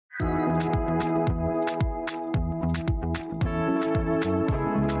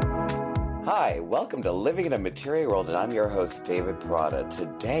Hi, welcome to Living in a Material World, and I'm your host, David Parada.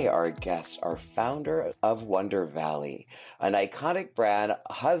 Today, our guests are founder of Wonder Valley, an iconic brand,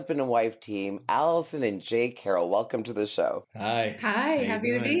 husband and wife team, Allison and Jay Carroll. Welcome to the show. Hi. Hi,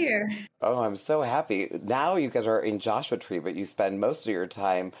 happy to be here. Oh, I'm so happy. Now you guys are in Joshua Tree, but you spend most of your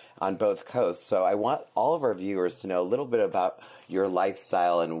time on both coasts. So I want all of our viewers to know a little bit about your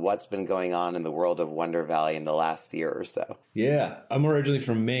lifestyle and what's been going on in the world of Wonder Valley in the last year or so. Yeah, I'm originally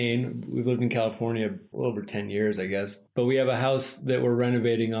from Maine. We've lived in California a little over 10 years, I guess. But we have a house that we're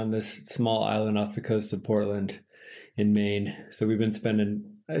renovating on this small island off the coast of Portland in Maine. So we've been spending,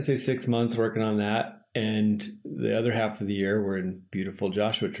 I'd say, 6 months working on that. And the other half of the year, we're in beautiful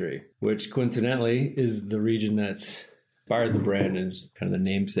Joshua Tree, which coincidentally is the region that's inspired the brand and is kind of the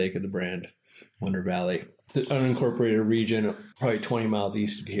namesake of the brand, Wonder Valley. It's an unincorporated region, probably 20 miles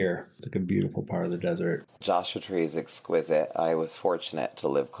east of here. It's like a beautiful part of the desert. Joshua Tree is exquisite. I was fortunate to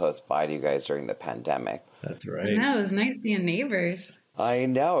live close by to you guys during the pandemic. That's right. No, it was nice being neighbors. I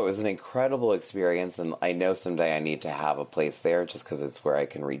know. It was an incredible experience, and I know someday I need to have a place there just because it's where I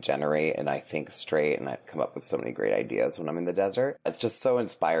can regenerate and I think straight, and I come up with so many great ideas when I'm in the desert. It's just so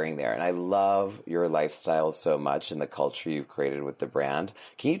inspiring there, and I love your lifestyle so much and the culture you've created with the brand.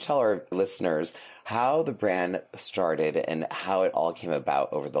 Can you tell our listeners how the brand started and how it all came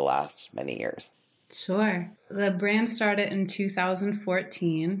about over the last many years? Sure. The brand started in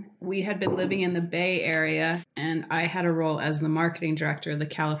 2014. We had been living in the Bay Area, and I had a role as the marketing director of the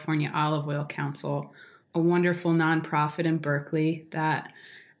California Olive Oil Council, a wonderful nonprofit in Berkeley that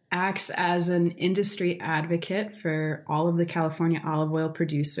acts as an industry advocate for all of the California olive oil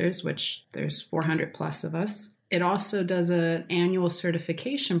producers, which there's 400 plus of us. It also does an annual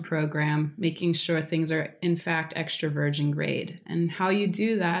certification program, making sure things are, in fact, extra virgin grade. And how you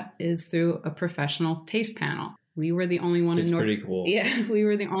do that is through a professional taste panel. We were the only one pretty cool. Yeah, we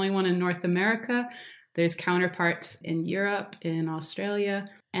were the only one in North America. There's counterparts in Europe, in Australia.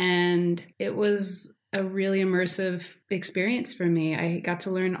 And it was a really immersive experience for me. I got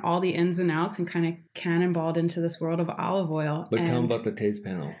to learn all the ins and outs and kind of cannonballed into this world of olive oil. But tell them about the taste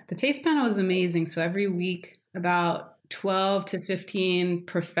panel. The taste panel is amazing. So every week, about 12 to 15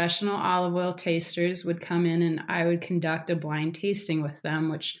 professional olive oil tasters would come in and I would conduct a blind tasting with them,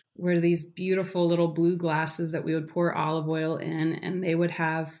 which were these beautiful little blue glasses that we would pour olive oil in, and they would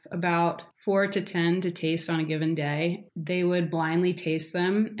have about 4 to 10 to taste on a given day. They would blindly taste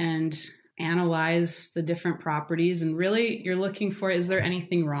them and analyze the different properties, and really you're looking for, is there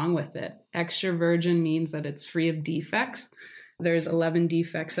anything wrong with it? Extra virgin means that it's free of defects. There's 11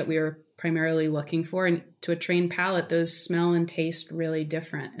 defects that we were primarily looking for. And to a trained palate, those smell and taste really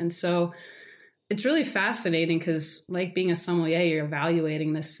different. And so it's really fascinating because, like being a sommelier, you're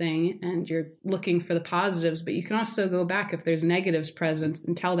evaluating this thing and you're looking for the positives, but you can also go back if there's negatives present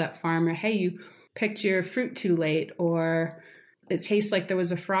and tell that farmer, hey, you picked your fruit too late, or it tastes like there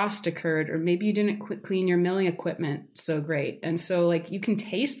was a frost occurred, or maybe you didn't clean your milling equipment so great. And so like you can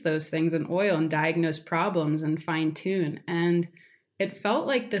taste those things in oil and diagnose problems and fine tune. And it felt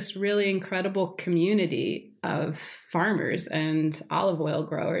like this really incredible community of farmers and olive oil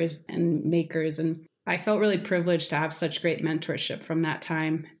growers and makers. And I felt really privileged to have such great mentorship from that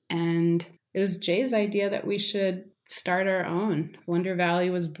time. And it was Jay's idea that we should start our own. Wonder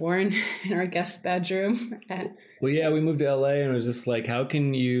Valley was born in our guest bedroom. Well, yeah, we moved to LA and it was just like, how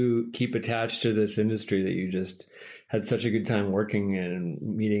can you keep attached to this industry that you just had such a good time working in and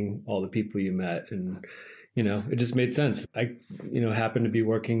meeting all the people you met? And it just made sense. I, happened to be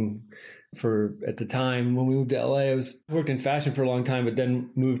working at the time when we moved to LA, I worked in fashion for a long time, but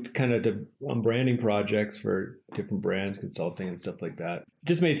then moved kind of on branding projects for different brands, consulting and stuff like that. It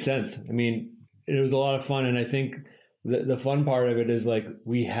just made sense. I mean, it was a lot of fun. And I think the fun part of it is like,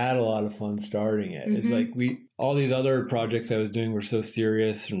 we had a lot of fun starting it. Mm-hmm. It's like all these other projects I was doing were so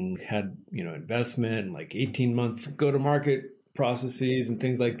serious and had, investment and like 18 months go to market processes and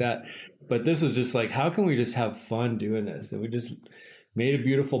things like that. But this was just like, how can we just have fun doing this? And we just made a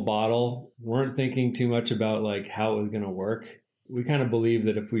beautiful bottle, weren't thinking too much about like how it was going to work. We kind of believed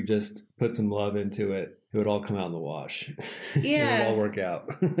that if we just put some love into it, it would all come out in the wash. Yeah. It would all work out.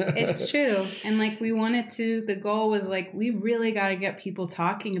 It's true. And like the goal was like, we really got to get people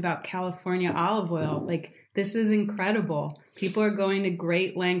talking about California olive oil. Like, this is incredible. People are going to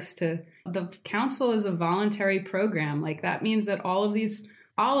great lengths the council is a voluntary program. Like, that means that all of these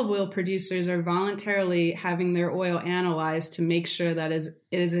olive oil producers are voluntarily having their oil analyzed to make sure that it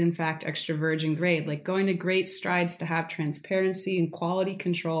is in fact extra virgin grade, like going to great strides to have transparency and quality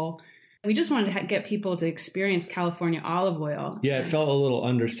control. We just wanted to get people to experience California olive oil. Yeah, it felt a little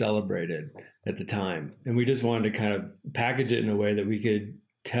under-celebrated at the time. And we just wanted to kind of package it in a way that we could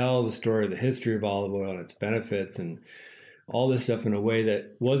tell the story of the history of olive oil and its benefits and all this stuff in a way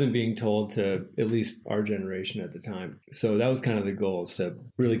that wasn't being told to at least our generation at the time. So that was kind of the goal, is to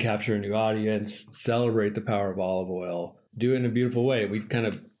really capture a new audience, celebrate the power of olive oil, do it in a beautiful way. We kind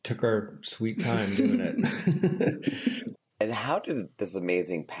of took our sweet time doing it. And how did this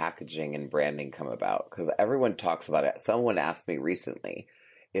amazing packaging and branding come about? Because everyone talks about it. Someone asked me recently,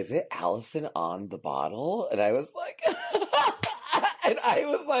 is it Allison on the bottle? And I was like,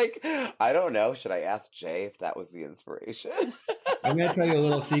 I don't know. Should I ask Jay if that was the inspiration? I'm going to tell you a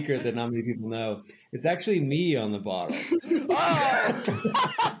little secret that not many people know. It's actually me on the bottle. Oh!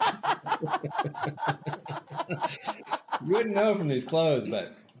 You wouldn't know from these clothes,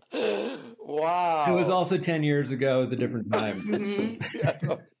 but wow. it was also 10 years ago. It was a different time.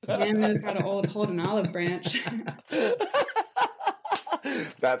 Mm-hmm. Dan knows how to hold an olive branch.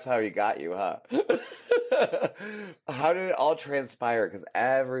 That's how he got you, huh? How did it all transpire? Because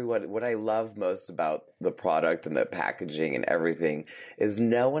everyone, what I love most about the product and the packaging and everything is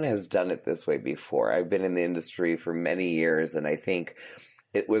no one has done it this way before. I've been in the industry for many years, and I think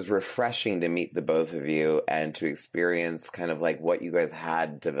it was refreshing to meet the both of you and to experience kind of like what you guys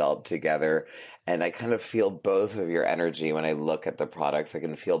had developed together. And I kind of feel both of your energy when I look at the products. I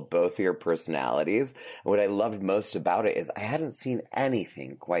can feel both of your personalities. And what I loved most about it is I hadn't seen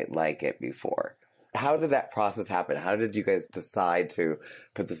anything quite like it before. How did that process happen? How did you guys decide to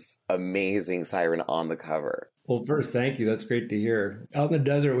put this amazing siren on the cover? Well, first, thank you. That's great to hear. Out in the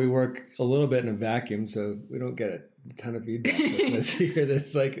desert, we work a little bit in a vacuum, so we don't get a ton of feedback with this here.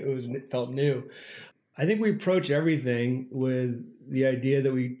 That's like it felt new. I think we approach everything with the idea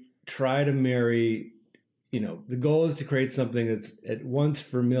that we try to marry, the goal is to create something that's at once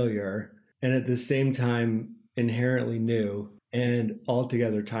familiar and at the same time inherently new and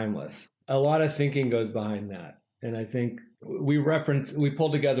altogether timeless. A lot of thinking goes behind that. And I think we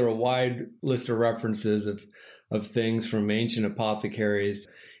pulled together a wide list of references of things from ancient apothecaries,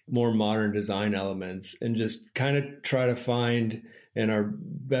 more modern design elements, and just kind of try to find in our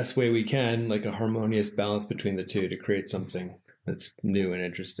best way we can, like a harmonious balance between the two to create something that's new and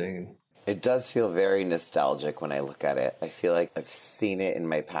interesting. It does feel very nostalgic when I look at it. I feel like I've seen it in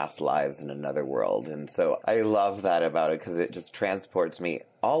my past lives in another world. And so I love that about it because it just transports me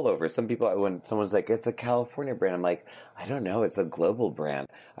all over. Some people, when someone's like, it's a California brand, I'm like, I don't know, it's a global brand.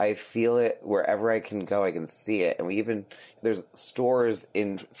 I feel it wherever I can go, I can see it. And there's stores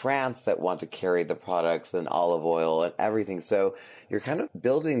in France that want to carry the products and olive oil and everything. So you're kind of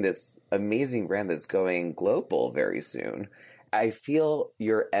building this amazing brand that's going global very soon. I feel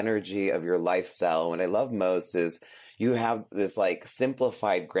your energy of your lifestyle. What I love most is you have this like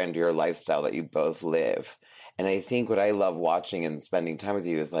simplified grandeur lifestyle that you both live. And I think what I love watching and spending time with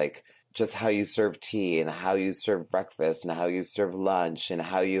you is like just how you serve tea and how you serve breakfast and how you serve lunch and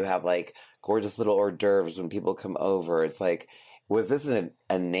how you have like gorgeous little hors d'oeuvres when people come over. It's like, was this an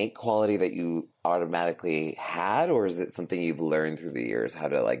innate quality that you automatically had, or is it something you've learned through the years, how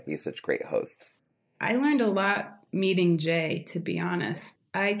to like be such great hosts? I learned a lot meeting Jay, to be honest.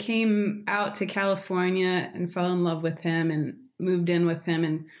 I came out to California and fell in love with him and moved in with him.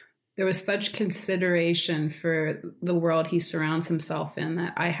 And there was such consideration for the world he surrounds himself in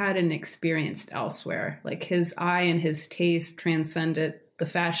that I hadn't experienced elsewhere. Like his eye and his taste transcended the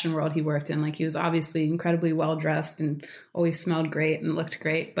fashion world he worked in. Like he was obviously incredibly well dressed and always smelled great and looked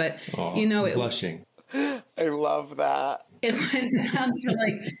great. But, blushing. I love that. It went down to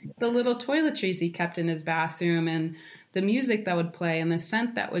like the little toiletries he kept in his bathroom and the music that would play and the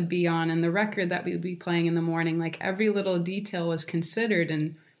scent that would be on and the record that we would be playing in the morning. Like every little detail was considered,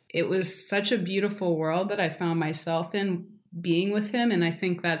 and it was such a beautiful world that I found myself in being with him. And I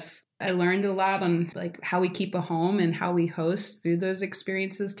think I learned a lot on like how we keep a home and how we host through those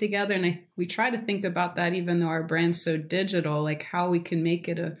experiences together. And we try to think about that, even though our brand's so digital, like how we can make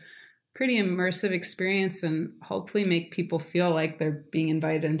it a pretty immersive experience and hopefully make people feel like they're being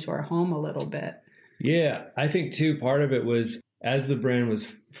invited into our home a little bit. Yeah, I think too, part of it was as the brand was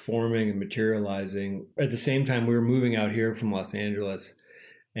forming and materializing, at the same time we were moving out here from Los Angeles,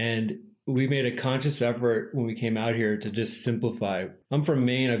 and we made a conscious effort when we came out here to just simplify. I'm from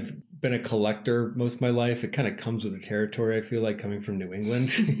Maine. I've been a collector most of my life. It kind of comes with the territory, I feel like, coming from New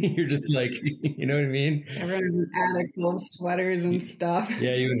England. You're just like, you know what I mean? Everyone's an attic full of sweaters and stuff.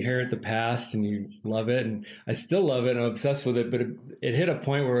 Yeah, you inherit the past and you love it. And I still love it. I'm obsessed with it. But it hit a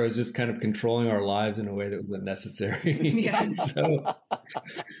point where it was just kind of controlling our lives in a way that was unnecessary. Yeah.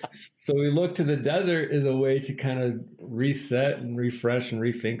 So we looked to the desert as a way to kind of reset and refresh and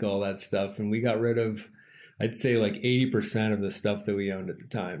rethink all that stuff. And we got rid of, I'd say, like 80% of the stuff that we owned at the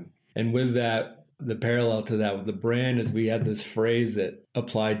time. And with that, the parallel to that with the brand is we had this phrase that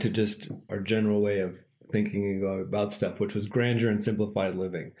applied to just our general way of thinking about stuff, which was grandeur and simplified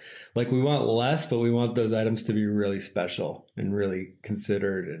living. Like we want less, but we want those items to be really special and really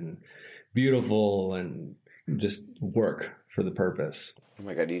considered and beautiful and just work for the purpose. Oh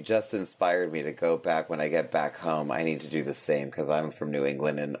my God, you just inspired me to go back when I get back home. I need to do the same because I'm from New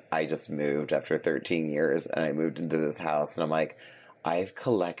England and I just moved after 13 years and I moved into this house and I'm like, I've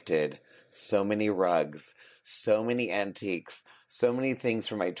collected so many rugs, so many antiques, so many things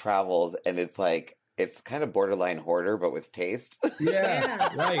from my travels. And it's like, it's kind of borderline hoarder, but with taste.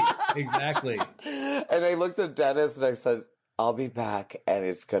 Yeah, right. Exactly. And I looked at Dennis and I said, I'll be back. And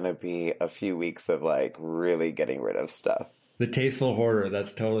it's going to be a few weeks of like really getting rid of stuff. The tasteful hoarder.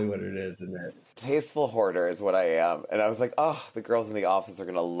 That's totally what it is, isn't it? Tasteful hoarder is what I am. And I was like, oh, the girls in the office are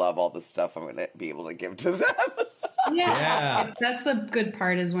going to love all the stuff I'm going to be able to give to them. Yeah. That's the good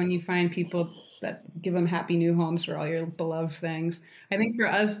part is when you find people that give them happy new homes for all your beloved things. I think for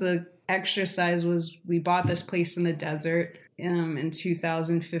us, the exercise was we bought this place in the desert in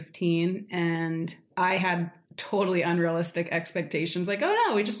 2015 and I had totally unrealistic expectations like, oh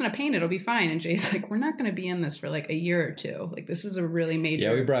no, we just want to paint it, it'll be fine. And Jay's like, we're not going to be in this for like a year or two. Like this is a really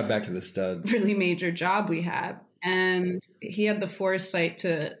major, we brought it back to the studs, really major job we had. And he had the foresight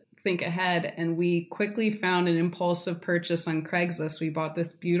to think ahead and we quickly found an impulsive purchase on Craigslist. We bought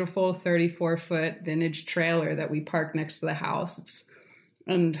this beautiful 34-foot vintage trailer that we parked next to the house.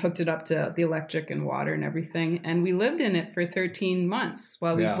 And hooked it up to the electric and water and everything. And we lived in it for 13 months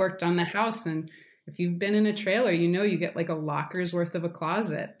while we worked on the house. And if you've been in a trailer, you know you get like a locker's worth of a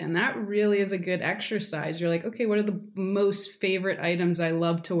closet. And that really is a good exercise. You're like, okay, what are the most favorite items I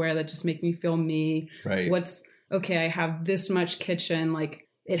love to wear that just make me feel me? Right. I have this much kitchen, like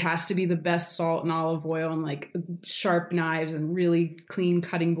it has to be the best salt and olive oil and like sharp knives and really clean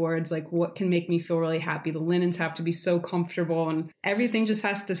cutting boards. Like what can make me feel really happy? The linens have to be so comfortable and everything just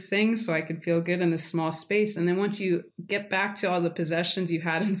has to sing so I can feel good in this small space. And then once you get back to all the possessions you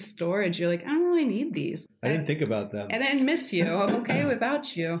had in storage, you're like, I don't really need these. I didn't think about them. And I didn't miss you. I'm okay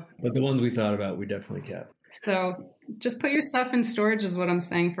without you. But the ones we thought about, we definitely kept. So just put your stuff in storage is what I'm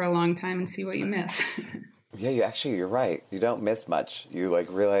saying for a long time and see what you miss. Yeah, you're right. You don't miss much. You like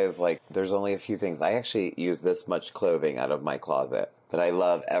realize like there's only a few things. I actually use this much clothing out of my closet that I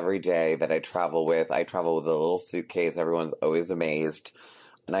love every day that I travel with. I travel with a little suitcase. Everyone's always amazed.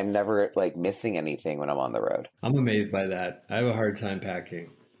 And I'm never like missing anything when I'm on the road. I'm amazed by that. I have a hard time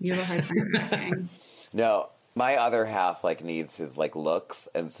packing. You have a hard time packing. No, my other half like needs his like looks.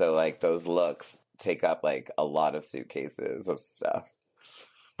 And so like those looks take up like a lot of suitcases of stuff.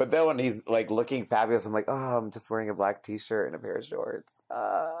 But then when he's like looking fabulous, I'm like, oh, I'm just wearing a black t-shirt and a pair of shorts.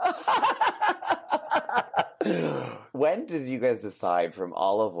 When did you guys decide from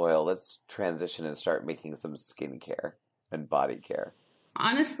olive oil, let's transition and start making some skincare and body care?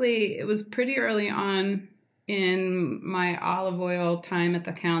 Honestly, it was pretty early on in my olive oil time at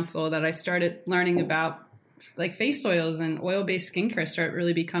the council that I started learning about like face oils and oil-based skincare started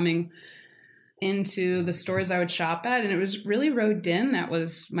really becoming into the stores I would shop at. And it was really Rodin that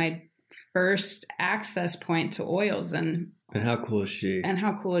was my first access point to oils. And how cool is she?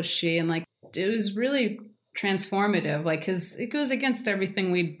 And like, it was really transformative, like, because it goes against everything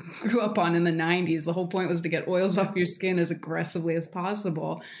we grew up on in the 90s. The whole point was to get oils off your skin as aggressively as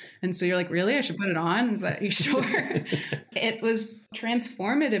possible. And so you're like, really? I should put it on? Is that, you sure? It was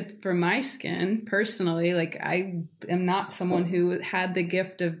transformative for my skin personally. Like, I am not someone who had the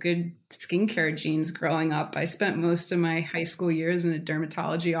gift of good skincare genes growing up. I spent most of my high school years in a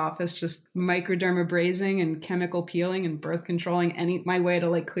dermatology office, just microdermabrasion and chemical peeling and birth controlling my way to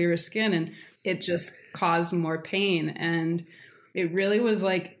like clear skin. And it just caused more pain. And it really was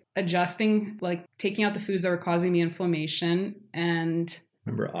like adjusting, like taking out the foods that were causing me inflammation. And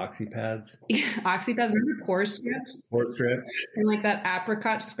remember Oxypads? Yeah, Oxypads. Remember pore strips? Pore strips. And like that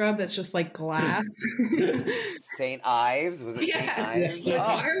apricot scrub that's just like glass. St. Ives? Was it St. Ives? Like,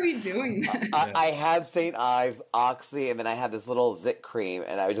 why are we doing that? I had St. Ives, Oxy, and then I had this little zit cream,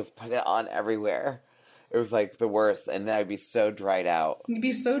 and I would just put it on everywhere. It was like the worst. And then I'd be so dried out. You'd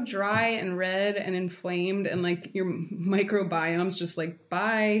be so dry and red and inflamed, and like your microbiome's just like,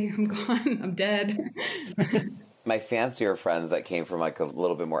 bye, I'm gone, I'm dead. My fancier friends that came from like a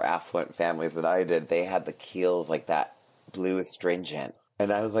little bit more affluent families than I did, they had the Kiehl's like that blue astringent.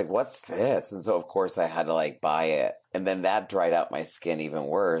 And I was like, what's this? And so of course I had to like buy it. And then that dried out my skin even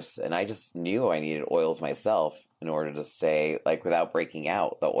worse. And I just knew I needed oils myself in order to stay like without breaking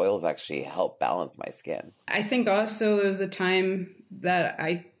out. The oils actually help balance my skin. I think also it was a time that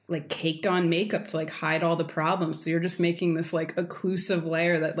I like caked on makeup to like hide all the problems. So you're just making this like occlusive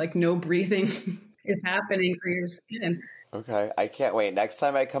layer that like no breathing is happening for your skin. Okay, I can't wait. Next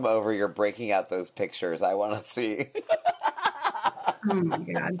time I come over, you're breaking out those pictures. I want to see. Oh my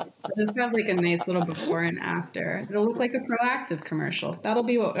God. I'll just have like a nice little before and after. It'll look like a Proactive commercial. That'll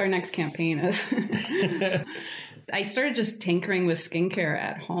be what our next campaign is. I started just tinkering with skincare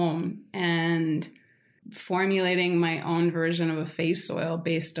at home and formulating my own version of a face oil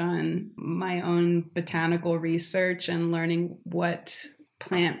based on my own botanical research and learning what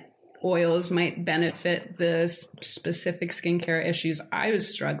plant oils might benefit the specific skincare issues I was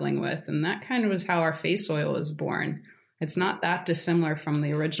struggling with. And that kind of was how our face oil was born. It's not that dissimilar from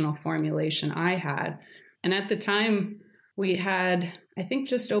the original formulation I had. And at the time, we had, I think,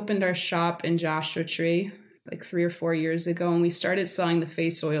 just opened our shop in Joshua Tree like 3 or 4 years ago. And we started selling the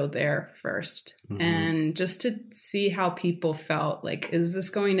face oil there first. Mm-hmm. And just to see how people felt, like, is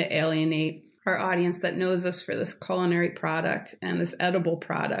this going to alienate our audience that knows us for this culinary product and this edible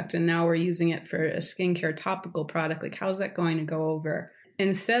product? And now we're using it for a skincare topical product. Like, how's that going to go over?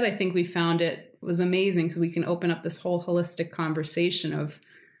 Instead, I think we found it was amazing because we can open up this whole holistic conversation of,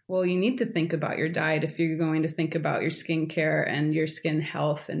 well, you need to think about your diet if you're going to think about your skincare and your skin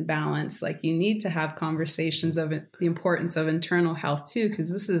health and balance. Like, you need to have conversations of the importance of internal health too,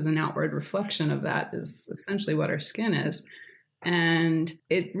 because this is an outward reflection of that, is essentially what our skin is. And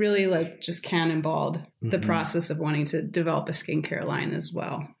it really like just cannonballed the process of wanting to develop a skincare line as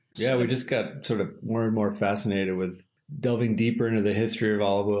well. Yeah, we just got sort of more and more fascinated with delving deeper into the history of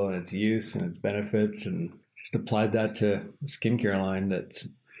olive oil and its use and its benefits, and just applied that to a skincare line that's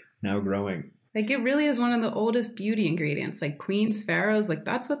now growing. Like, it really is one of the oldest beauty ingredients, like queens, pharaohs, like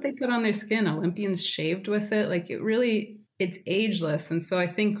that's what they put on their skin. Olympians shaved with it. Like, it's ageless. And so I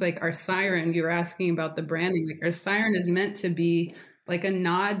think like our siren, you were asking about the branding, like our siren is meant to be like a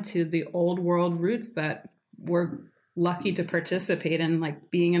nod to the old world roots that we're lucky to participate in, like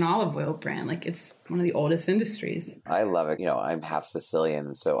being an olive oil brand. Like, it's one of the oldest industries. I love it. You know, I'm half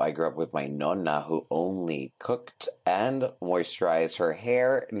Sicilian, so I grew up with my nonna who only cooked and moisturized her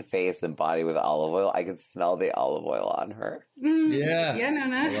hair and face and body with olive oil. I could smell the olive oil on her. Yeah. Yeah,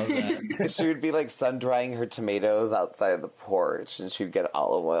 Nonna. I love that. She would be like sun drying her tomatoes outside of the porch, and she'd get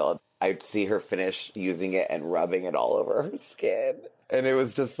olive oil. I'd see her finish using it and rubbing it all over her skin. And it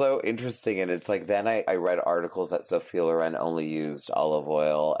was just so interesting. And it's like, then I read articles that Sophia Loren only used olive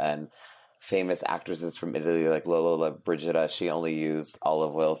oil, and famous actresses from Italy like Lola Brigida, she only used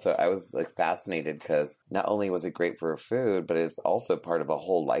olive oil. So I was like fascinated because not only was it great for food, but it's also part of a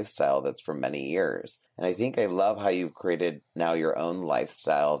whole lifestyle that's for many years. And I think I love how you've created now your own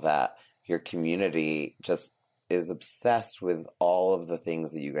lifestyle, that your community just is obsessed with all of the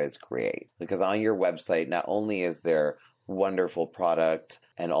things that you guys create. Because on your website, not only is there wonderful product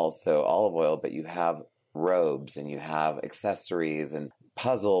and also olive oil, but you have robes and you have accessories and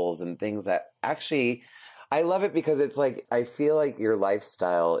puzzles and things that actually, I love it because it's like, I feel like your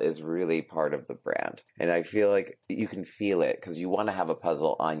lifestyle is really part of the brand. And I feel like you can feel it because you want to have a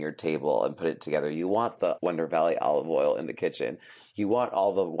puzzle on your table and put it together. You want the Wonder Valley olive oil in the kitchen. You want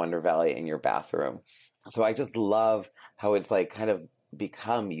all the Wonder Valley in your bathroom. So I just love how it's like kind of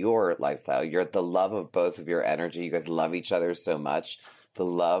become your lifestyle. You're the love of both of your energy. You guys love each other so much. The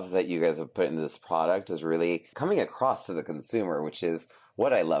love that you guys have put into this product is really coming across to the consumer, which is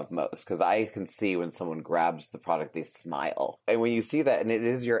what I love most, because I can see when someone grabs the product, they smile. And when you see that, and it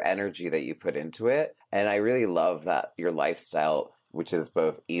is your energy that you put into it, and I really love that your lifestyle, which is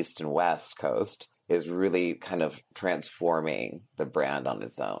both East and West Coast, is really kind of transforming the brand on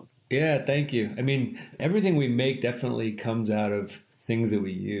its own. Yeah, thank you. I mean, everything we make definitely comes out of things that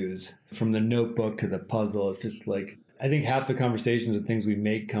we use. From the notebook to the puzzle, it's just like, I think half the conversations and things we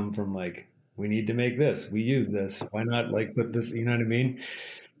make come from like, we need to make this, we use this, why not like put this, you know what I mean?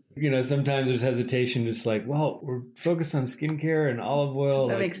 You know, sometimes there's hesitation, just like, well, we're focused on skincare and olive oil. Does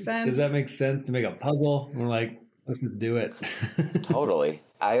that make sense? Does that make sense to make a puzzle? And we're like, let's just do it. Totally.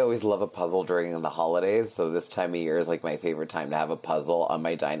 I always love a puzzle during the holidays. So this time of year is like my favorite time to have a puzzle on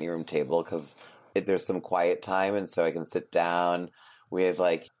my dining room table because there's some quiet time. And so I can sit down with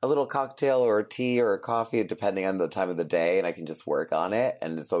like a little cocktail or a tea or a coffee, depending on the time of the day. And I can just work on it.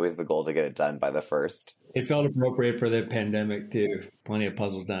 And it's always the goal to get it done by the first. It felt appropriate for the pandemic too. Plenty of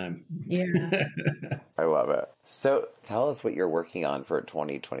puzzle time. Yeah. I love it. So tell us what you're working on for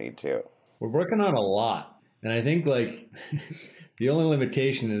 2022. We're working on a lot. And I think like the only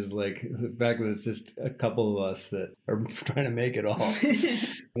limitation is like the fact that it's just a couple of us that are trying to make it all.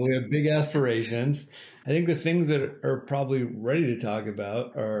 We have big aspirations. I think the things that are probably ready to talk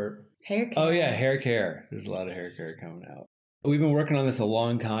about are hair care. Oh yeah, hair care. There's a lot of hair care coming out. We've been working on this a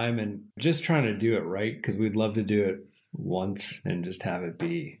long time and just trying to do it right because we'd love to do it once and just have it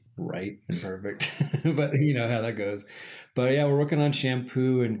be right and perfect, but you know how that goes. But yeah, we're working on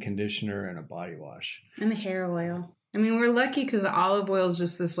shampoo and conditioner and a body wash. And the hair oil. I mean, we're lucky because olive oil is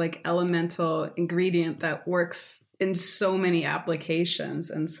just this like elemental ingredient that works in so many applications.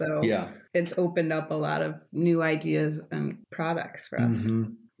 And so Yeah. it's opened up a lot of new ideas and products for us.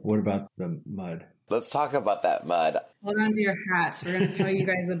 Mm-hmm. What about the mud? Let's talk about that mud. Hold on to your hats. We're going to tell you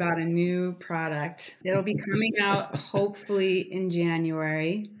guys about a new product. It'll be coming out hopefully in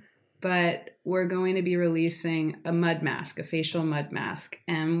January, but we're going to be releasing a mud mask, a facial mud mask.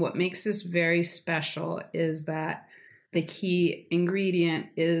 And what makes this very special is that the key ingredient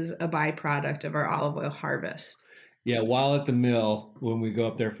is a byproduct of our olive oil harvest. Yeah, while at the mill, when we go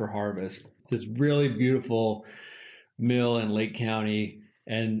up there for harvest, it's this really beautiful mill in Lake County.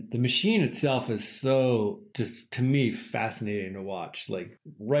 And the machine itself is so, just to me, fascinating to watch. Like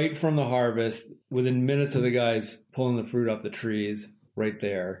right from the harvest, within minutes of the guys pulling the fruit off the trees, right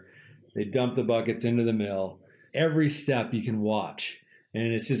there, they dump the buckets into the mill. Every step you can watch.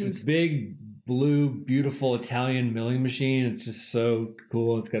 And it's just this big, blue, beautiful Italian milling machine. It's just so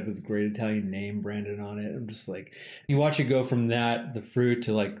cool. It's got this great Italian name branded on it. I'm just like, you watch it go from that, the fruit,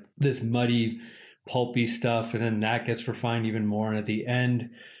 to like this muddy, pulpy stuff, and then that gets refined even more. And at the end,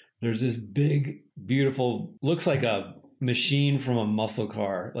 there's this big, beautiful, looks like a machine from a muscle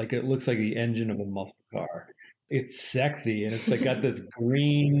car. Like it looks like the engine of a muscle car. It's sexy, and it's like got this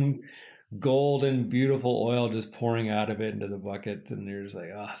green, golden, beautiful oil just pouring out of it into the buckets, and you're just like,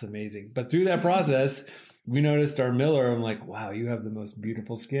 oh, it's amazing. But through that process, we noticed our miller. I'm like, wow, you have the most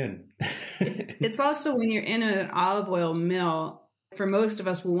beautiful skin. It's also when you're in an olive oil mill, for most of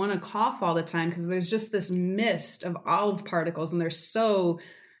us, we'll want to cough all the time because there's just this mist of olive particles, and they're so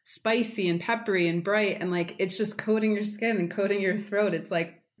spicy and peppery and bright, and like it's just coating your skin and coating your throat. It's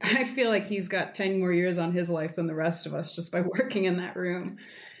like, I feel like he's got 10 more years on his life than the rest of us just by working in that room.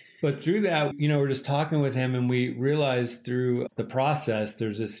 But through that, you know, we're just talking with him, and we realized through the process,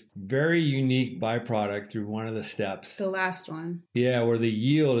 there's this very unique byproduct through one of the steps. The last one. Yeah, where the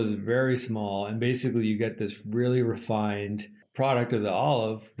yield is very small, and basically you get this really refined product of the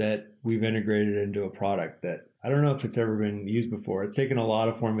olive that we've integrated into a product that I don't know if it's ever been used before. It's taken a lot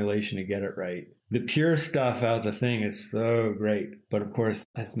of formulation to get it right. The pure stuff out of the thing is so great, but of course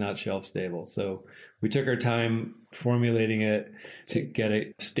it's not shelf stable. So we took our time formulating it to get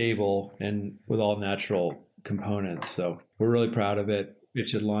it stable and with all natural components. So we're really proud of it. It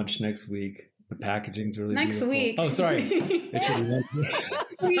should launch next week. The packaging's really next beautiful. Week. Oh, sorry. It should launch.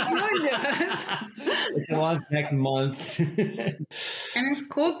 It should launch next month. And it's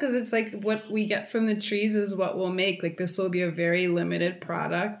cool because it's like what we get from the trees is what we'll make. Like this will be a very limited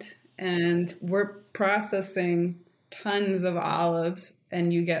product, and we're processing tons of olives,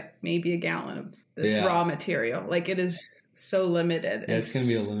 and you get maybe a gallon of this raw material. Like it is so limited. Yeah, it's going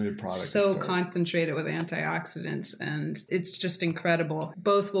to be a limited product. So concentrated with antioxidants, and it's just incredible.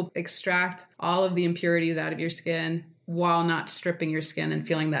 Both will extract all of the impurities out of your skin while not stripping your skin and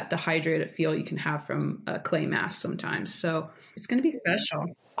feeling that dehydrated feel you can have from a clay mask sometimes. So it's going to be special.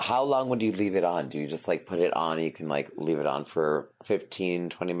 How long would you leave it on? Do you just like put it on? You can like leave it on for 15,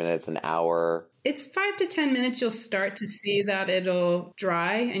 20 minutes, an hour? It's 5 to 10 minutes. You'll start to see that it'll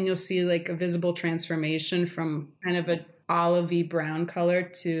dry, and you'll see like a visible transformation from kind of a olivey brown color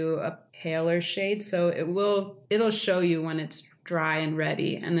to a paler shade. So it'll show you when it's dry and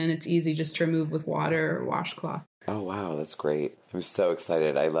ready, and then it's easy just to remove with water or washcloth. Oh, wow. That's great. I'm so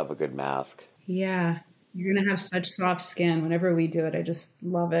excited. I love a good mask. Yeah. You're going to have such soft skin. Whenever we do it, I just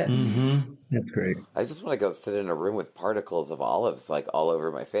love it. Mm-hmm. That's great. I just want to go sit in a room with particles of olives like all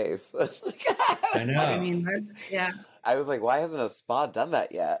over my face. I know. I mean, yeah. I was like, why hasn't a spa done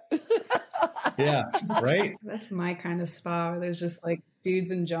that yet? Yeah, right? That's my kind of spa where there's just like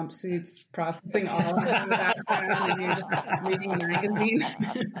dudes in jumpsuits processing olives in the background, and you're just like, reading a magazine.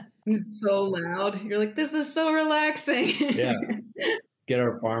 It's so loud. You're like, this is so relaxing. Yeah. Get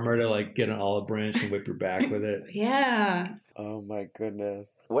our farmer to like get an olive branch and whip your back with it. Yeah. Oh my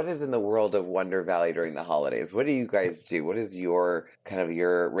goodness. What is in the world of Wonder Valley during the holidays? What do you guys do? What is your kind of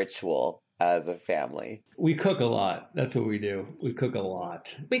your ritual as a family? We cook a lot. That's what we do. We cook a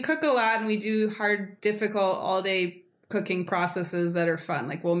lot. We cook a lot, and we do hard, difficult, all-day cooking processes that are fun.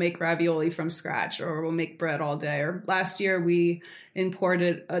 Like we'll make ravioli from scratch, or we'll make bread all day. Or last year we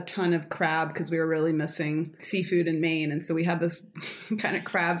imported a ton of crab because we were really missing seafood in Maine. And so we had this kind of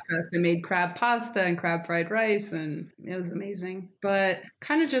crab fest. I made crab pasta and crab fried rice, and it was amazing. But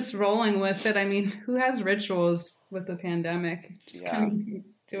kind of just rolling with it. I mean, who has rituals with the pandemic? Just kind of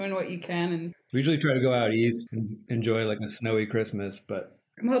doing what you can. And we usually try to go out east and enjoy like a snowy Christmas, but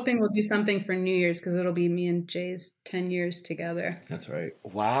I'm hoping we'll do something for New Year's because it'll be me and Jay's 10 years together. That's right.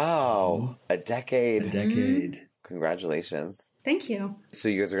 Wow. A decade. A decade. Congratulations. Thank you. So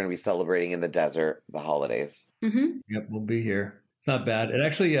you guys are going to be celebrating in the desert the holidays. Yep, we'll be here. It's not bad. It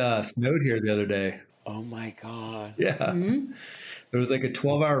actually snowed here the other day. Oh my God. Yeah. There was like a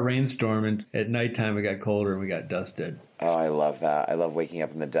 12-hour rainstorm, and at nighttime it got colder and we got dusted. Oh, I love that. I love waking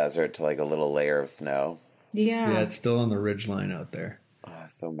up in the desert to like a little layer of snow. Yeah. Yeah, it's still on the ridge line out there. Oh,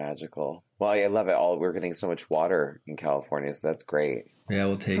 so magical. Well, I love it. We're getting so much water in California, so that's great. Yeah,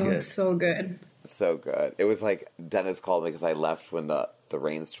 we'll take it. It's so good. So good. It was like Dennis called me because I left when the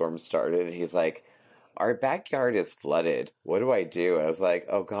rainstorm started. And he's like, our backyard is flooded. What do I do? And I was like,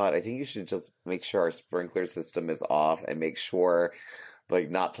 oh God, I think you should just make sure our sprinkler system is off and make sure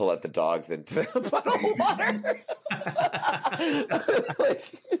like not to let the dogs into the puddle water.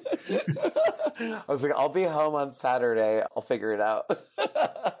 I was like, I'll be home on Saturday. I'll figure it out.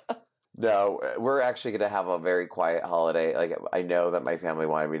 No, we're actually going to have a very quiet holiday. Like, I know that my family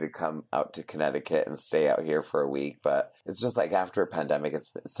wanted me to come out to Connecticut and stay out here for a week, but it's just like after a pandemic, it's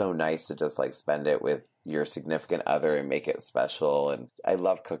been so nice to just like spend it with your significant other and make it special. And I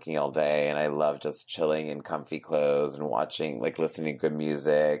love cooking all day, and I love just chilling in comfy clothes and watching, like listening to good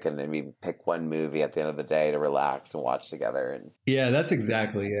music, and then maybe pick one movie at the end of the day to relax and watch together. And yeah, that's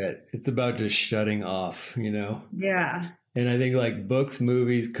exactly it. It's about just shutting off, you know? Yeah. And I think like books,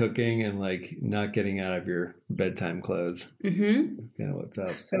 movies, cooking, and like not getting out of your bedtime clothes. Mm-hmm. You know what's up.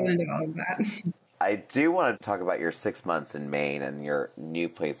 So into all of that. I do want to talk about your 6 months in Maine and your new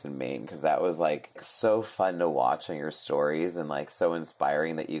place in Maine, because that was like so fun to watch on your stories and like so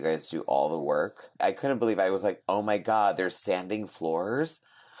inspiring that you guys do all the work. I couldn't believe I was like, oh my God, there's sanding floors.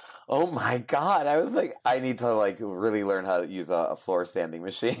 Oh my God. I was like, I need to like really learn how to use a floor sanding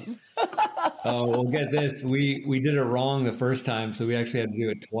machine. Oh, well, get this. We did it wrong the first time, so we actually had to do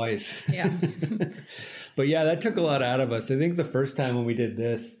it twice. Yeah. But yeah, that took a lot out of us. I think the first time when we did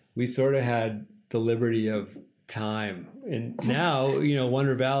this, we sort of had the liberty of time. And now, you know,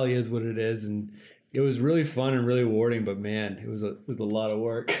 Wonder Valley is what it is. And it was really fun and really rewarding, but man, it was a lot of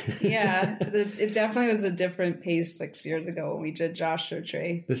work. Yeah, it definitely was a different pace 6 years ago when we did Joshua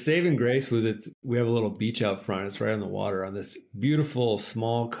Tree. The saving grace was we have a little beach out front. It's right on the water on this beautiful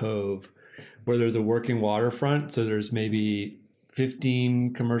small cove where there's a working waterfront. So there's maybe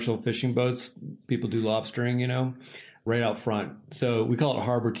 15 commercial fishing boats. People do lobstering, you know, right out front. So we call it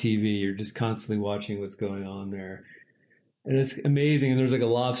Harbor TV. You're just constantly watching what's going on there. And it's amazing. And there's like a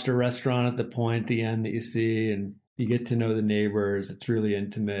lobster restaurant at the point at the end that you see, and you get to know the neighbors. It's really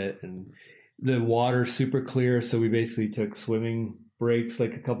intimate, and the water's super clear. So we basically took swimming breaks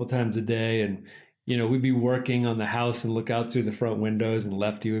like a couple times a day. And, you know, we'd be working on the house and look out through the front windows, and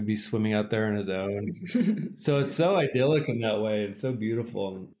Lefty would be swimming out there on his own. So it's so idyllic in that way. It's so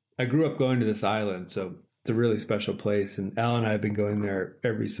beautiful. And I grew up going to this island, so it's a really special place. And Al and I have been going there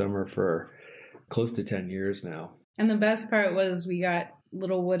every summer for close to 10 years now. And the best part was we got a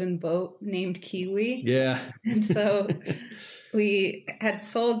little wooden boat named Kiwi. Yeah. And so we had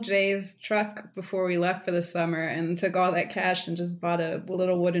sold Jay's truck before we left for the summer and took all that cash and just bought a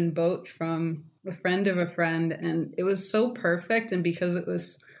little wooden boat from a friend of a friend. And it was so perfect. And because it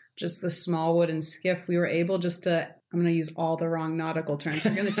was just a small wooden skiff, we were able just to, I'm going to use all the wrong nautical terms.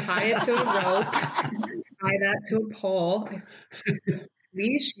 We're going to tie it to a rope, tie that to a pole.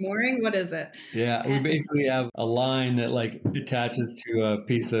 Leash, mooring, what is it? Yeah, we basically have a line that like attaches to a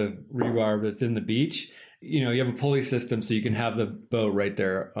piece of rebar that's in the beach. You know, you have a pulley system so you can have the boat right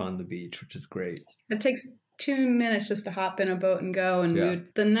there on the beach, which is great. It takes 2 minutes just to hop in a boat and go. And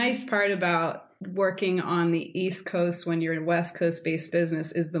the nice part about working on the East Coast when you're in West Coast based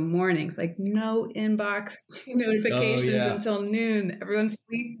business is the mornings, like no inbox notifications until noon. Everyone's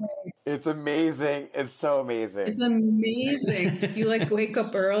sleeping. It's amazing. It's so amazing. It's amazing. You like wake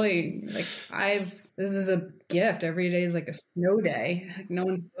up early. Like this is a gift. Every day is like a snow day. Like no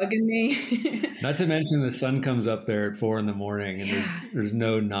one's bugging me. Not to mention the sun comes up there at 4 a.m. and there's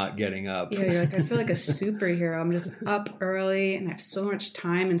no not getting up. Yeah, you're like, I feel like a superhero. I'm just up early and I have so much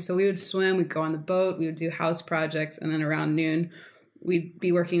time. And so we would swim, we'd go on the boat, we would do house projects, and then around noon we'd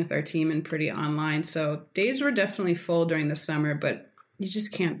be working with our team and pretty online. So days were definitely full during the summer, but you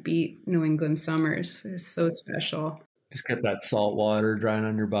just can't beat New England summers. It's so special. Just get that salt water drying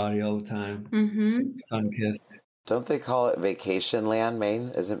on your body all the time. Mm-hmm. Sun-kissed. Don't they call it vacation land,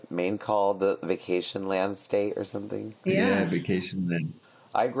 Maine? Isn't Maine called the vacation land state or something? Yeah, vacation land.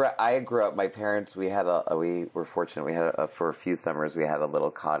 I grew up, my parents, we were fortunate. We had for a few summers, we had a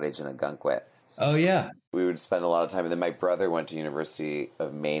little cottage in Ogunquit. Oh, yeah. We would spend a lot of time. And then my brother went to University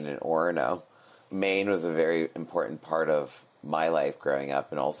of Maine in Orono. Maine was a very important part of my life growing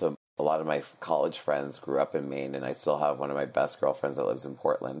up, and also a lot of my college friends grew up in Maine, and I still have one of my best girlfriends that lives in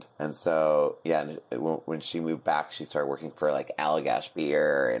Portland. And so, yeah, and when she moved back, she started working for like Allagash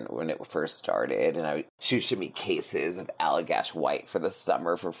beer, and when it first started, and she would ship me cases of Allagash White for the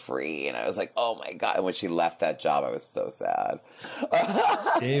summer for free, and I was like, oh my God. And when she left that job, I was so sad.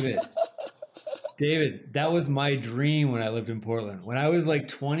 David, that was my dream when I lived in Portland. When I was like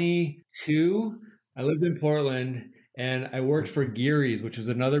 22, I lived in Portland, and I worked for Geary's, which was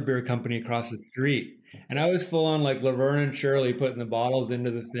another beer company across the street. And I was full on like Laverne and Shirley putting the bottles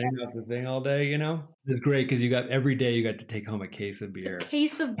into the thing, off the thing all day, It was great because every day you got to take home a case of beer. A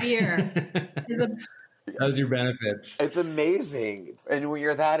case of beer is a... That was your benefits. It's amazing. And when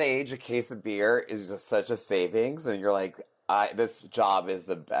you're that age, a case of beer is just such a savings. And you're like, this job is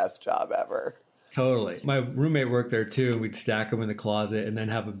the best job ever. Totally. My roommate worked there too, and we'd stack them in the closet and then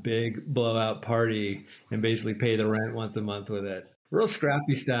have a big blowout party and basically pay the rent once a month with it. Real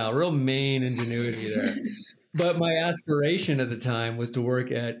scrappy style, real Maine ingenuity there. But my aspiration at the time was to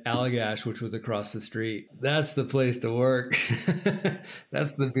work at Allagash, which was across the street. That's the place to work.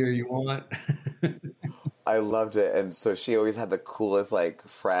 That's the beer you want. I loved it. And so she always had the coolest like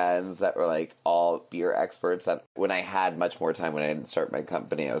friends that were like all beer experts, that when I had much more time, when I didn't start my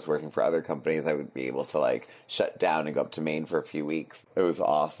company, I was working for other companies, I would be able to like shut down and go up to Maine for a few weeks. It was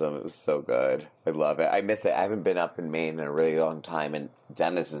awesome. It was so good. I love it. I miss it. I haven't been up in Maine in a really long time, and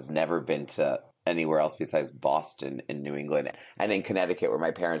Dennis has never been to anywhere else besides Boston and New England and in Connecticut, where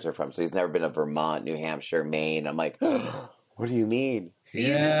my parents are from. So he's never been to Vermont, New Hampshire, Maine. I'm like, what do you mean? See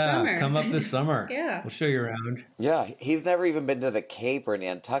you this summer. Come up this summer. Yeah. We'll show you around. Yeah, he's never even been to the Cape or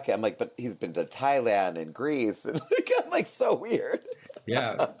Nantucket. I'm like, but he's been to Thailand and Greece. And I'm like, so weird.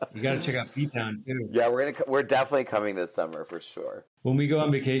 Yeah, you got to check out P-Town too. Yeah, we're definitely coming this summer for sure. When we go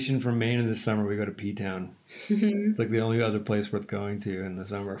on vacation from Maine in the summer, we go to P-Town. It's like the only other place worth going to in the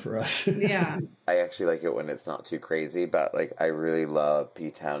summer for us. Yeah. I actually like it when it's not too crazy, but like I really love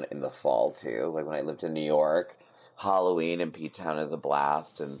P-Town in the fall too. Like when I lived in New York, Halloween in P-Town is a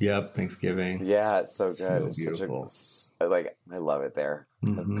blast. And yep, Thanksgiving. Yeah, it's so good. So it's beautiful. I love it there. I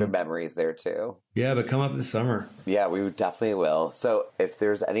have good memories there too. Yeah, but come up this summer. Yeah, we definitely will. So if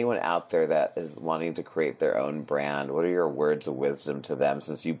there's anyone out there that is wanting to create their own brand, what are your words of wisdom to them,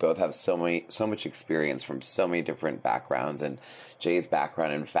 since you both have so much experience from so many different backgrounds, and Jay's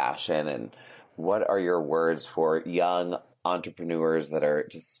background in fashion, and what are your words for young entrepreneurs that are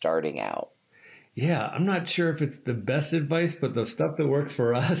just starting out? Yeah, I'm not sure if it's the best advice, but the stuff that works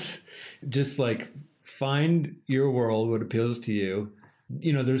for us, just like find your world, what appeals to you.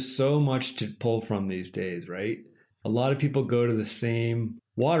 There's so much to pull from these days, right? A lot of people go to the same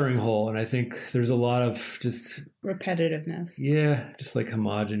watering hole, and I think there's a lot of just repetitiveness. Yeah, just like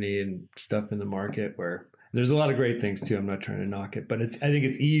homogeny and stuff in the market where there's a lot of great things too. I'm not trying to knock it, but I think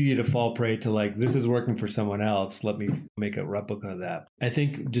it's easy to fall prey to like, this is working for someone else, let me make a replica of that. I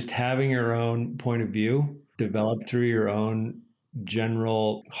think just having your own point of view developed through your own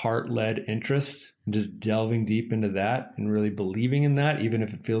general heart-led interests, and just delving deep into that and really believing in that, even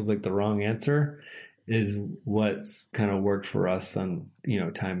if it feels like the wrong answer, is what's kind of worked for us on,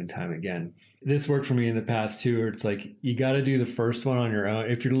 time and time again. This worked for me in the past too, where it's like, you got to do the first one on your own.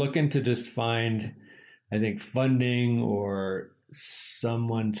 If you're looking to just find, I think, funding or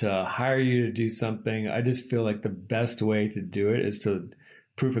someone to hire you to do something, I just feel like the best way to do it is to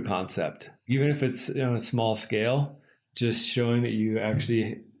proof of concept, even if it's on a small scale. Just showing that you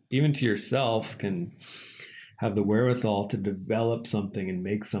actually, even to yourself, can have the wherewithal to develop something and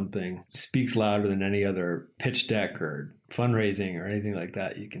make something speaks louder than any other pitch deck or fundraising or anything like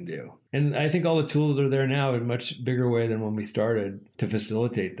that you can do. And I think all the tools are there now in a much bigger way than when we started to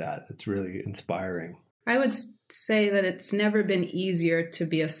facilitate that. It's really inspiring. I would say that it's never been easier to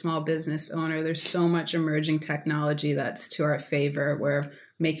be a small business owner. There's so much emerging technology that's to our favor, where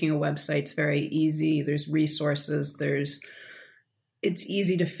making a website's very easy. There's resources. It's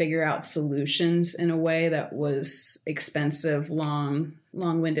easy to figure out solutions in a way that was expensive,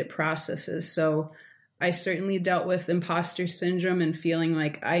 long-winded processes. So I certainly dealt with imposter syndrome and feeling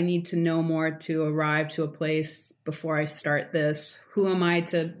like I need to know more to arrive to a place before I start this. Who am I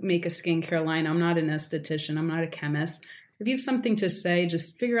to make a skincare line? I'm not an esthetician. I'm not a chemist. If you have something to say,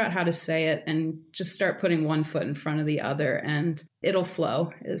 just figure out how to say it and just start putting one foot in front of the other, and it'll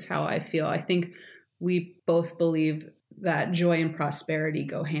flow, is how I feel. I think we both believe that joy and prosperity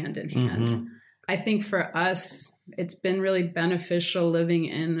go hand in hand. Mm-hmm. I think for us, it's been really beneficial living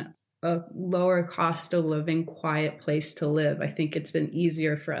in a lower cost of living, quiet place to live. I think it's been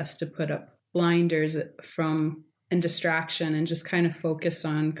easier for us to put up blinders from and distraction and just kind of focus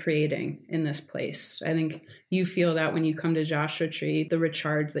on creating in this place. I think you feel that when you come to Joshua Tree, the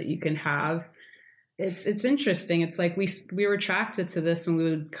recharge that you can have. It's interesting. It's like we were attracted to this when we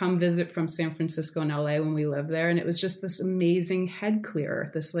would come visit from San Francisco and LA when we lived there. And it was just this amazing head clearer,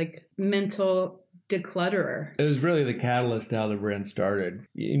 this like mental declutterer. It was really the catalyst to how the brand started.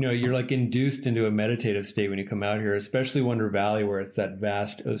 You know, you're like induced into a meditative state when you come out here, especially Wonder Valley, where it's that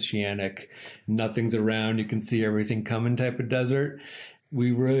vast oceanic, nothing's around, you can see everything coming type of desert.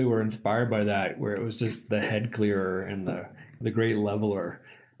 We really were inspired by that, where it was just the head clearer and the great leveler.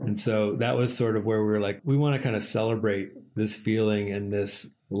 And so that was sort of where we were like, we want to kind of celebrate this feeling and this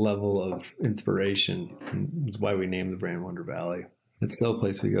level of inspiration. And that's why we named the brand Wonder Valley. It's still a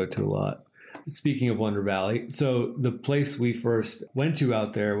place we go to a lot. Speaking of Wonder Valley, so the place we first went to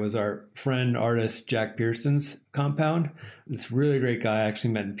out there was our friend artist Jack Pearson's compound. This really great guy I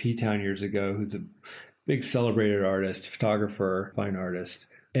actually met in P-Town years ago, who's a big celebrated artist, photographer, fine artist.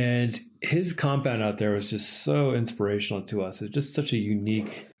 And his compound out there was just so inspirational to us. It's just such a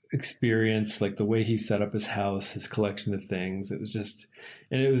unique experience, like the way he set up his house, his collection of things. It was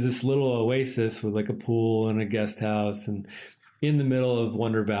this little oasis with like a pool and a guest house and in the middle of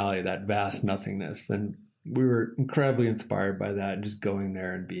Wonder Valley, that vast nothingness. And we were incredibly inspired by that and just going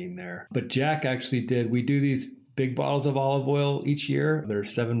there and being there. But Jack actually we do these big bottles of olive oil each year. They're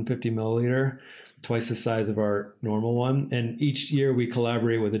 750 milliliter, twice the size of our normal one. And each year we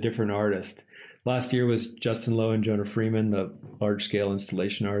collaborate with a different artist. Last year was Justin Lowe and Jonah Freeman, the large-scale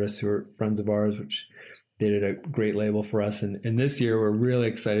installation artists who are friends of ours, which they did a great label for us. And this year, we're really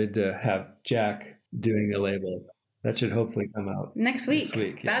excited to have Jack doing a label. That should hopefully come out next week.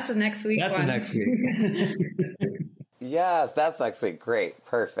 Yeah. That's a next week That's one. a next week. Yes, that's next week. Great.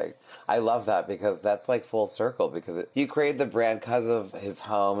 Perfect. I love that because that's like full circle because you created the brand because of his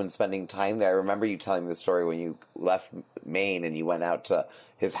home and spending time there. I remember you telling me the story when you left Maine and you went out to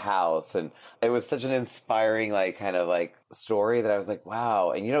his house, and it was such an inspiring, like, kind of like story that I was like,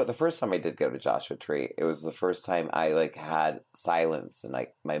 wow. And you know, the first time I did go to Joshua Tree, it was the first time I like had silence and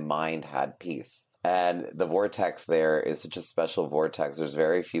like my mind had peace. And the vortex there is such a special vortex. There's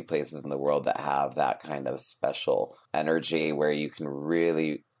very few places in the world that have that kind of special energy where you can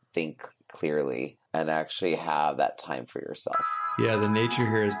really think clearly and actually have that time for yourself. Yeah, the nature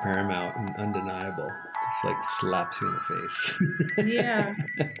here is paramount and undeniable. Just like slaps you in the face. Yeah.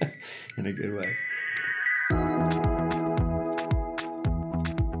 In a good way.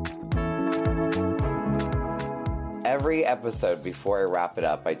 Every episode, before I wrap it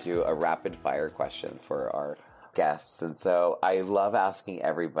up, I do a rapid fire question for our guests. And so I love asking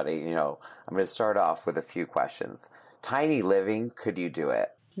everybody, you know, I'm going to start off with a few questions. Tiny living, could you do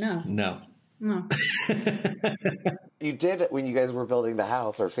it? No. You did it when you guys were building the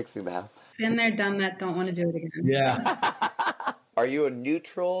house or fixing the house. Been there, done that, don't want to do it again. Yeah. Are you a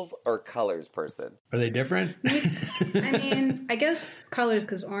neutrals or colors person? Are they different? I mean, I guess colors,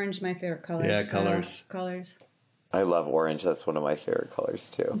 because orange is my favorite color. Yeah, so colors. Colors. I love orange. That's one of my favorite colors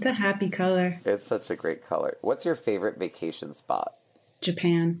too. It's a happy color. It's such a great color. What's your favorite vacation spot?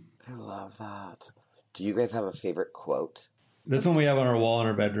 Japan. I love that. Do you guys have a favorite quote? This one we have on our wall in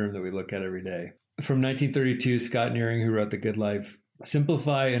our bedroom that we look at every day. From 1932, Scott Nearing, who wrote The Good Life.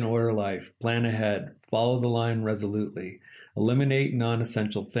 Simplify and order life. Plan ahead. Follow the line resolutely. Eliminate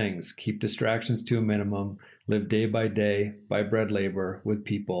non-essential things. Keep distractions to a minimum. Live day by day, by bread labor, with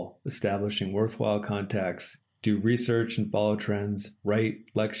people. Establishing worthwhile contacts. Do research and follow trends. Write,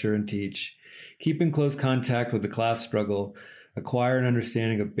 lecture, and teach. Keep in close contact with the class struggle. Acquire an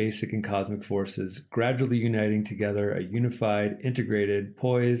understanding of basic and cosmic forces, gradually uniting together a unified, integrated,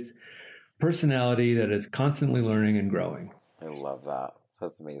 poised personality that is constantly learning and growing. I love that.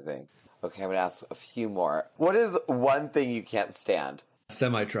 That's amazing. Okay, I'm going to ask a few more. What is one thing you can't stand?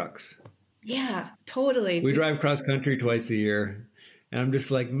 Semi-trucks. Yeah, totally. We drive cross country twice a year. And I'm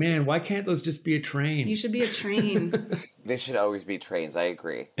just like, man, why can't those just be a train? You should be a train. They should always be trains. I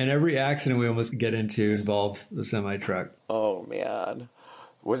agree. And every accident we almost get into involves the semi-truck. Oh, man.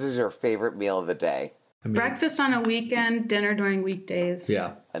 What is your favorite meal of the day? I mean, Breakfast on a weekend, dinner during weekdays.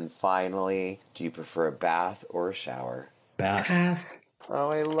 Yeah. And finally, do you prefer a bath or a shower? Bath. Bath. Oh,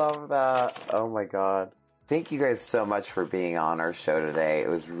 I love that. Oh, my God. Thank you guys so much for being on our show today. It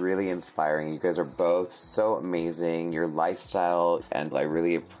was really inspiring. You guys are both so amazing, your lifestyle, and I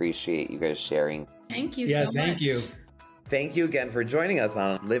really appreciate you guys sharing. Thank you so much. Yeah, thank you. Thank you again for joining us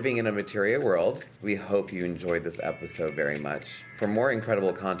on Living in a Materia World. We hope you enjoyed this episode very much. For more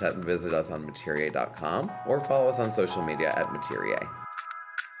incredible content, visit us on materia.com or follow us on social media at Materia.